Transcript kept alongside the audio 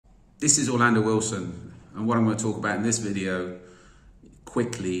This is Orlando Wilson, and what I'm going to talk about in this video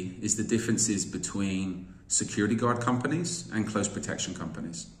quickly is the differences between security guard companies and close protection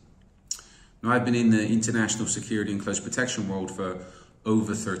companies. Now, I've been in the international security and close protection world for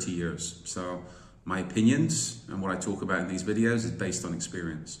over 30 years, so my opinions and what I talk about in these videos is based on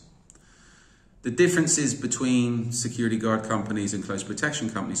experience. The differences between security guard companies and close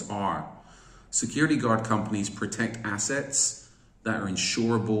protection companies are: security guard companies protect assets that are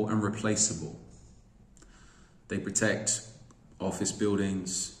insurable and replaceable. They protect office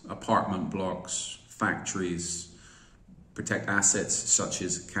buildings, apartment blocks, factories, protect assets such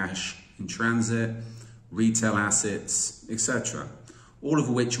as cash in transit, retail assets, etc. All of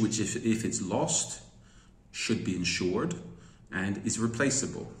which if it's lost, should be insured and is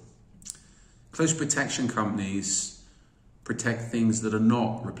replaceable. Close protection companies protect things that are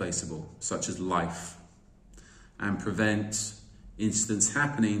not replaceable, such as life, and prevent incidents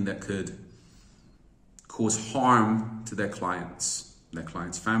happening that could cause harm to their clients'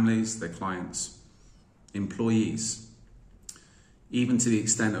 families, their clients' employees, even to the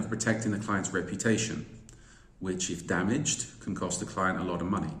extent of protecting the client's reputation, which, if damaged, can cost the client a lot of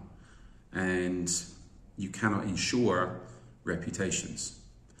money. And you cannot insure reputations.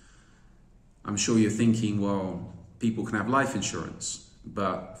 I'm sure you're thinking, well, people can have life insurance,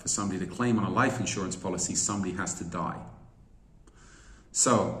 but for somebody to claim on a life insurance policy, somebody has to die.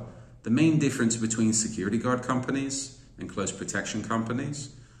 So, the main difference between security guard companies and close protection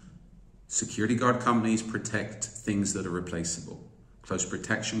companies: security guard companies protect things that are replaceable. Close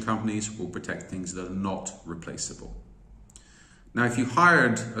protection companies will protect things that are not replaceable. Now, if you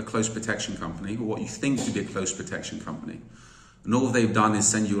hired a close protection company, or what you think to be a close protection company, and all they've done is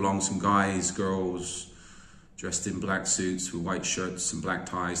send you along some guys, girls, dressed in black suits with white shirts and black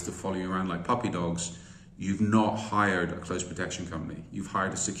ties to follow you around like puppy dogs, you've not hired a close protection company. You've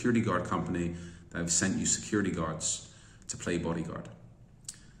hired a security guard company that have sent you security guards to play bodyguard.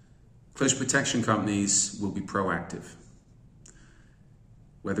 Close protection companies will be proactive.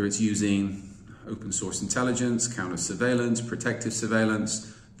 Whether it's using open source intelligence, counter surveillance, protective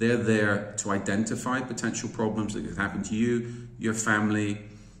surveillance, they're there to identify potential problems that could happen to you, your family,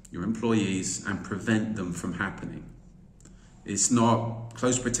 your employees, and prevent them from happening.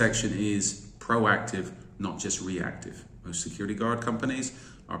 Close protection is proactive, not just reactive. Most security guard companies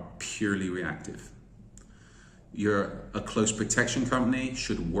are purely reactive. A close protection company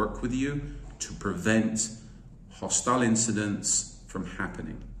should work with you to prevent hostile incidents from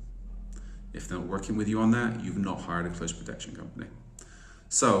happening. If they're not working with you on that, you've not hired a close protection company.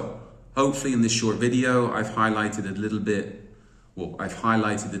 So, hopefully in this short video, I've highlighted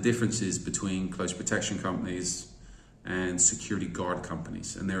the differences between close protection companies and security guard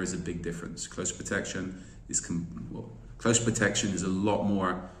companies, and there is a big difference. Close protection is a lot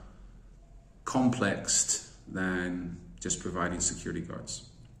more complex than just providing security guards.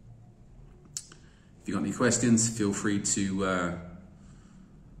 If you've got any questions, feel free to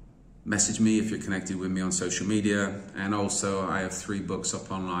message me if you're connected with me on social media. And also, I have 3 books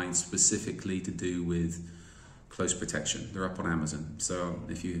up online specifically to do with close protection. They're up on Amazon. So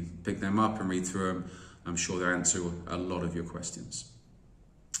if you pick them up and read through them, I'm sure they'll answer a lot of your questions.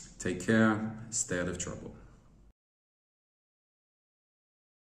 Take care, stay out of trouble.